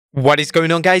What is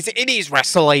going on, guys? It is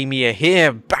Wrestlelamia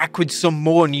here, back with some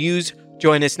more news.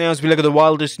 Join us now as we look at the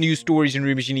wildest news stories and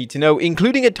rumors you need to know,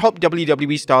 including a top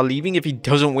WWE star leaving if he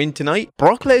doesn't win tonight.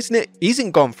 Brock Lesnar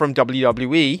isn't gone from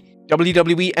WWE.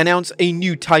 WWE Announce a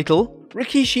New Title.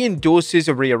 Rikishi endorses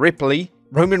Rhea Ripley.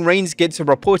 Roman Reigns gets a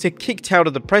reporter kicked out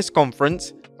of the press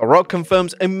conference. The Rock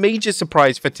confirms a major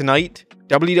surprise for tonight.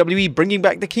 WWE bringing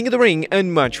back the King of the Ring,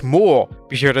 and much more.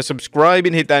 Be sure to subscribe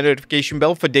and hit that notification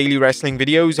bell for daily wrestling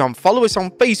videos, and follow us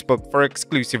on Facebook for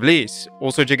exclusive lists.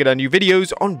 Also check out our new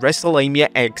videos on Wrestlelamia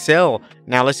XL.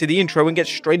 Now let's see the intro and get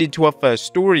straight into our first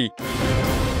story.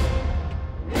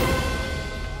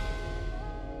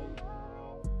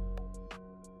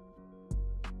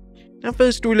 Now,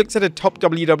 first story looks at a top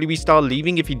WWE star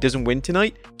leaving if he doesn't win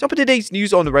tonight. Top of today's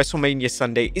news on Wrestlemania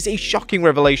Sunday is a shocking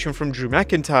revelation from Drew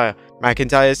McIntyre.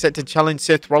 McIntyre is set to challenge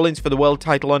Seth Rollins for the world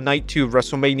title on Night 2 of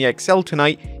Wrestlemania XL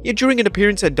tonight, yet during an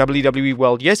appearance at WWE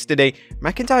World yesterday,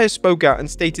 McIntyre spoke out and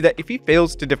stated that if he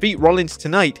fails to defeat Rollins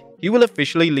tonight, he will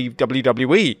officially leave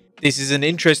WWE. This is an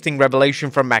interesting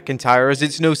revelation from McIntyre, as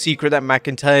it's no secret that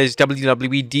McIntyre's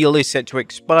WWE deal is set to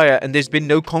expire and there's been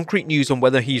no concrete news on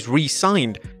whether he's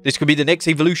re-signed. This could be the next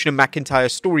evolution of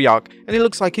McIntyre's story arc, and it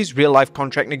looks like his real-life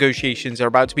contract negotiations are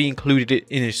about to be included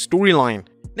in his storyline.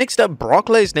 Next up, Brock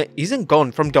Lesnar isn't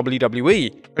gone from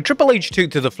WWE. A Triple H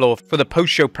took to the floor for the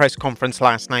post-show press conference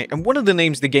last night, and one of the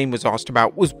names the game was asked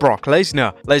about was Brock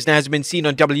Lesnar. Lesnar has been seen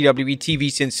on WWE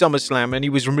TV since SummerSlam, and he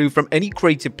was removed from any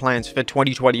creative plans for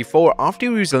 2024 after he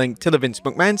was linked to the Vince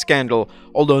McMahon scandal,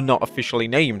 although not officially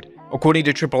named. According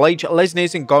to Triple H, Lesnar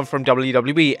isn't gone from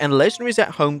WWE, and Lesnar is at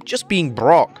home just being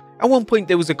Brock. At one point,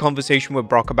 there was a conversation with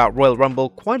Brock about Royal Rumble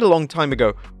quite a long time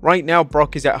ago. Right now,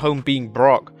 Brock is at home being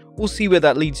Brock. We'll see where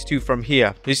that leads to from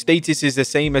here. His status is the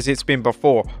same as it's been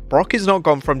before. Brock is not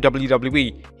gone from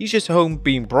WWE, he's just home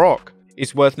being Brock.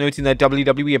 It's worth noting that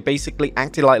WWE have basically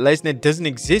acted like Lesnar doesn't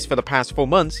exist for the past 4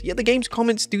 months, yet the game's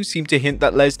comments do seem to hint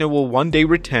that Lesnar will one day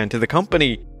return to the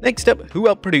company. Next up, who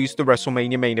helped produce the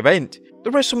WrestleMania main event? The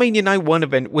WrestleMania Night 1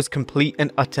 event was complete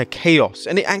and utter chaos,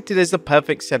 and it acted as the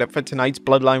perfect setup for tonight's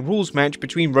Bloodline Rules match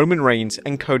between Roman Reigns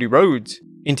and Cody Rhodes.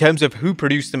 In terms of who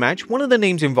produced the match, one of the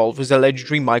names involved was the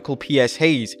legendary Michael P.S.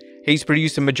 Hayes. Hayes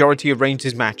produced the majority of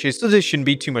Reigns' matches, so this shouldn't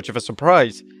be too much of a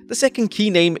surprise. The second key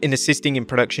name in assisting in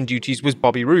production duties was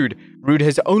Bobby Roode. Roode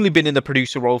has only been in the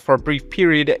producer role for a brief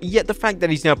period, yet the fact that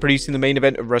he's now producing the main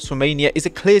event of WrestleMania is a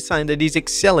clear sign that he's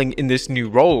excelling in this new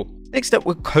role. Next up,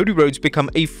 will Cody Rhodes become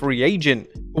a free agent?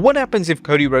 What happens if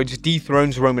Cody Rhodes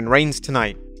dethrones Roman Reigns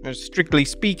tonight? Strictly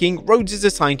speaking, Rhodes is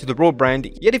assigned to the Raw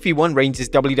brand, yet if he won Reigns'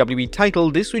 WWE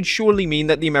title, this would surely mean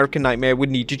that the American Nightmare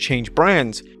would need to change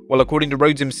brands. Well, according to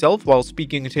Rhodes himself, while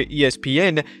speaking to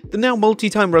ESPN, the now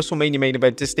multi-time WrestleMania main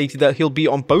event has stated that he'll be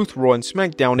on both Raw and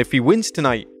SmackDown if he wins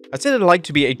tonight. I said I'd like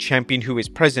to be a champion who is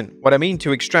present. What I mean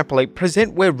to extrapolate,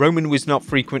 present where Roman was not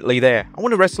frequently there. I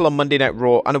want to wrestle on Monday Night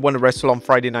Raw and I want to wrestle on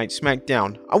Friday Night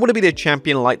SmackDown. I want to be the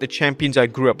champion like the champions I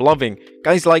grew up loving.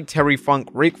 Guys like Terry Funk,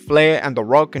 Ric Flair, and The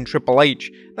Rock and Triple H.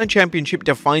 That championship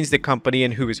defines the company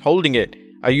and who is holding it.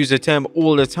 I use the term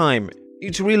all the time.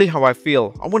 It's really how I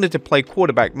feel. I wanted to play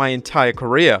quarterback my entire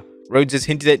career. Rhodes has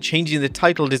hinted at changing the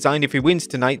title design if he wins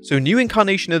tonight, so a new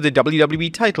incarnation of the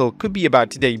WWE title could be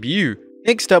about to debut.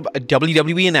 Next up,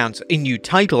 WWE Announce a New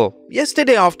Title.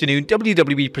 Yesterday afternoon,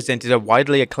 WWE presented a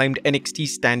widely acclaimed NXT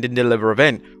Stand and Deliver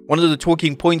event. One of the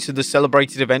talking points of the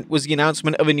celebrated event was the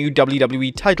announcement of a new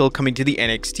WWE title coming to the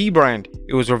NXT brand.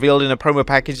 It was revealed in a promo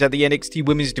package that the NXT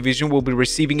Women's Division will be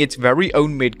receiving its very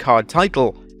own mid-card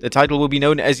title. The title will be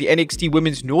known as the NXT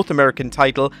Women's North American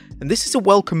title, and this is a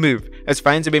welcome move, as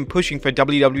fans have been pushing for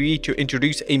WWE to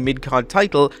introduce a mid-card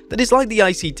title that is like the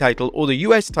IC title or the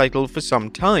US title for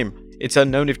some time. It's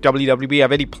unknown if WWE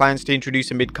have any plans to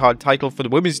introduce a mid-card title for the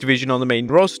women's division on the main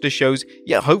roster shows,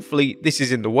 yet hopefully this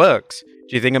is in the works.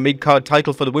 Do you think a mid-card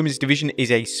title for the women's division is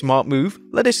a smart move?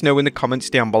 Let us know in the comments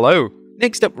down below.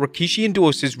 Next up, Rikishi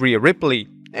endorses Rhea Ripley.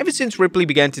 Ever since Ripley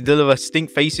began to deliver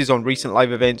stink faces on recent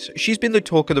live events, she's been the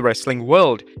talk of the wrestling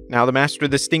world. Now the master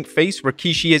of the stink face,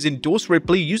 Rikishi, has endorsed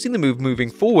Ripley using the move moving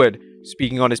forward.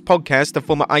 Speaking on his podcast, the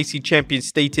former IC champion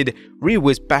stated, Rhea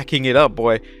was backing it up,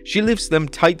 boy. She lifts them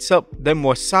tights up, them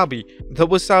wasabi. The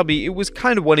wasabi, it was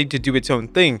kind of wanting to do its own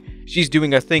thing. She's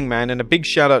doing her thing, man, and a big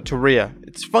shout out to Rhea.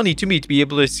 It's funny to me to be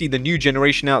able to see the new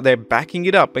generation out there backing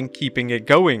it up and keeping it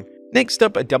going. Next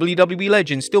up, a WWE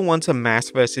legend still wants a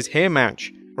mask versus hair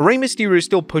match. Rey Mysterio is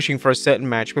still pushing for a certain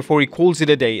match before he calls it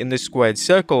a day in the squared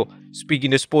circle.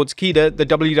 Speaking to Sportskeeda, the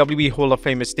WWE Hall of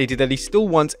Famer stated that he still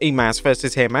wants a mask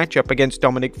versus hair matchup against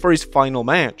Dominic for his final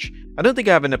match. I don't think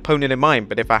I have an opponent in mind,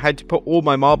 but if I had to put all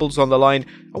my marbles on the line,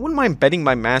 I wouldn't mind betting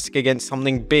my mask against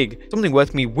something big, something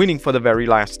worth me winning for the very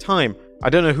last time. I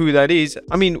don't know who that is.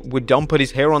 I mean, would Dom put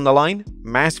his hair on the line?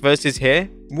 Mask versus hair?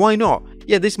 Why not?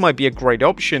 Yeah, this might be a great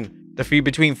option. The feud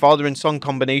between father and son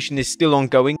combination is still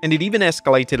ongoing, and it even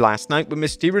escalated last night with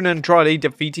Mysterio and Andrade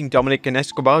defeating Dominic and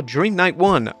Escobar during night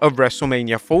 1 of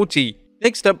WrestleMania 40.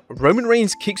 Next up, Roman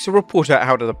Reigns kicks a reporter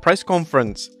out of the press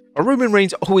conference. Roman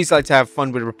Reigns always likes to have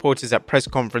fun with reporters at press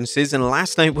conferences, and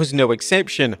last night was no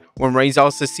exception. When Reigns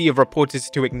asked a sea of reporters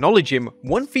to acknowledge him,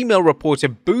 one female reporter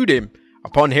booed him.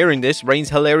 Upon hearing this, Reigns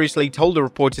hilariously told the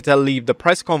reporter to leave the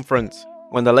press conference.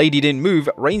 When the lady didn't move,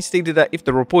 Reigns stated that if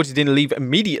the reporter didn't leave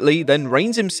immediately, then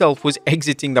Reigns himself was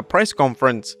exiting the press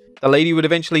conference. The lady would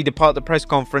eventually depart the press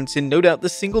conference in no doubt the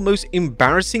single most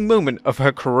embarrassing moment of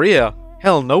her career.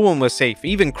 Hell, no one was safe,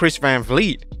 even Chris Van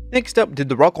Vliet. Next up, did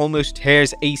The Rock almost tear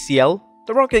his ACL?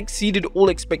 The Rock exceeded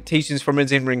all expectations from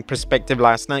his in-ring perspective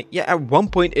last night, yet at one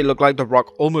point it looked like The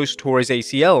Rock almost tore his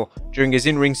ACL. During his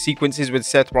in-ring sequences with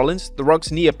Seth Rollins, The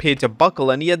Rock's knee appeared to buckle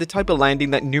and he had the type of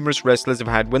landing that numerous wrestlers have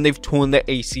had when they've torn their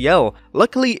ACL.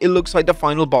 Luckily, it looks like the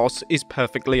final boss is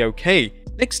perfectly okay.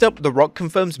 Next up, The Rock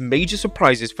confirms major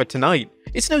surprises for tonight.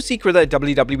 It's no secret that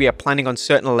WWE are planning on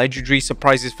certain legendary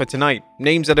surprises for tonight.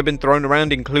 Names that have been thrown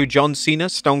around include John Cena,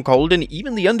 Stone Cold, and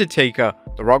even The Undertaker.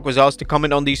 The Rock was asked to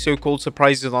comment on these so-called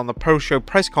surprises on the pro-show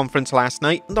press conference last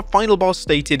night, and the final boss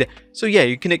stated, "So yeah,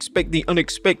 you can expect the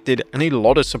unexpected and a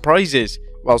lot of surprises."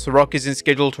 Whilst The Rock isn't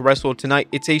scheduled to wrestle tonight,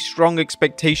 it's a strong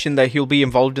expectation that he'll be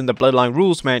involved in the Bloodline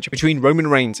Rules match between Roman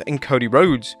Reigns and Cody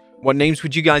Rhodes. What names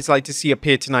would you guys like to see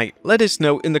appear tonight? Let us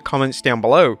know in the comments down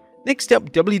below. Next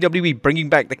up, WWE bringing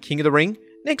back the King of the Ring.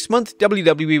 Next month,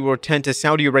 WWE will return to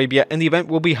Saudi Arabia and the event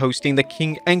will be hosting the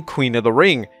King and Queen of the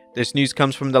Ring. This news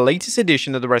comes from the latest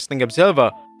edition of the Wrestling Observer.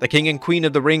 The King and Queen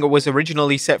of the Ring was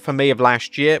originally set for May of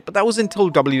last year, but that was until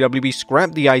WWE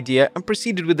scrapped the idea and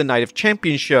proceeded with the Night of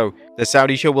Champions show. The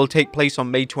Saudi show will take place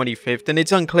on May 25th, and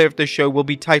it's unclear if the show will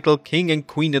be titled King and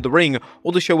Queen of the Ring,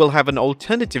 or the show will have an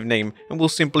alternative name and will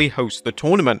simply host the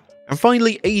tournament. And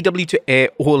finally, AEW to air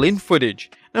All In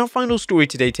footage. Now, our final story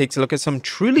today takes a look at some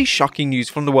truly shocking news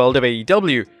from the world of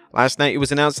AEW. Last night, it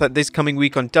was announced that this coming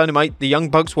week on Dynamite, the Young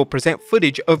Bucks will present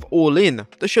footage of All In,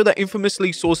 the show that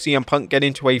infamously saw CM Punk get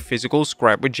into a physical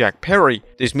scrap with Jack Perry.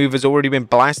 This move has already been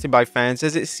blasted by fans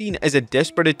as it's seen as a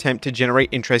desperate attempt to generate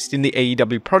interest in the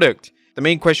AEW product. The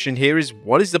main question here is,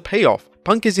 what is the payoff?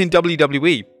 Punk is in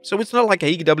WWE, so it's not like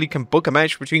AEW can book a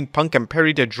match between Punk and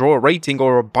Perry to draw a rating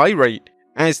or a buy rate.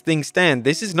 As things stand,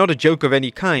 this is not a joke of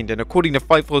any kind, and according to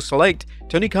Fightful Select,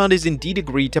 Tony Khan has indeed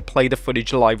agreed to play the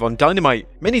footage live on Dynamite.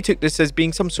 Many took this as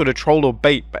being some sort of troll or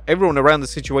bait, but everyone around the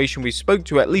situation we spoke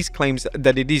to at least claims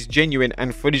that it is genuine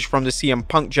and footage from the CM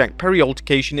Punk Jack Perry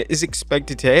altercation is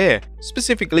expected to air.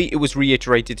 Specifically, it was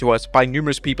reiterated to us by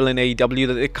numerous people in AEW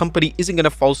that the company isn't going to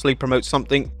falsely promote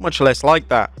something, much less like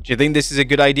that. Do you think this is a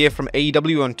good idea from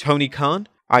AEW on Tony Khan?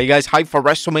 Are you guys hyped for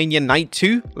WrestleMania Night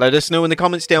 2? Let us know in the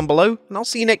comments down below, and I'll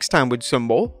see you next time with some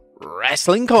more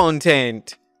wrestling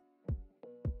content.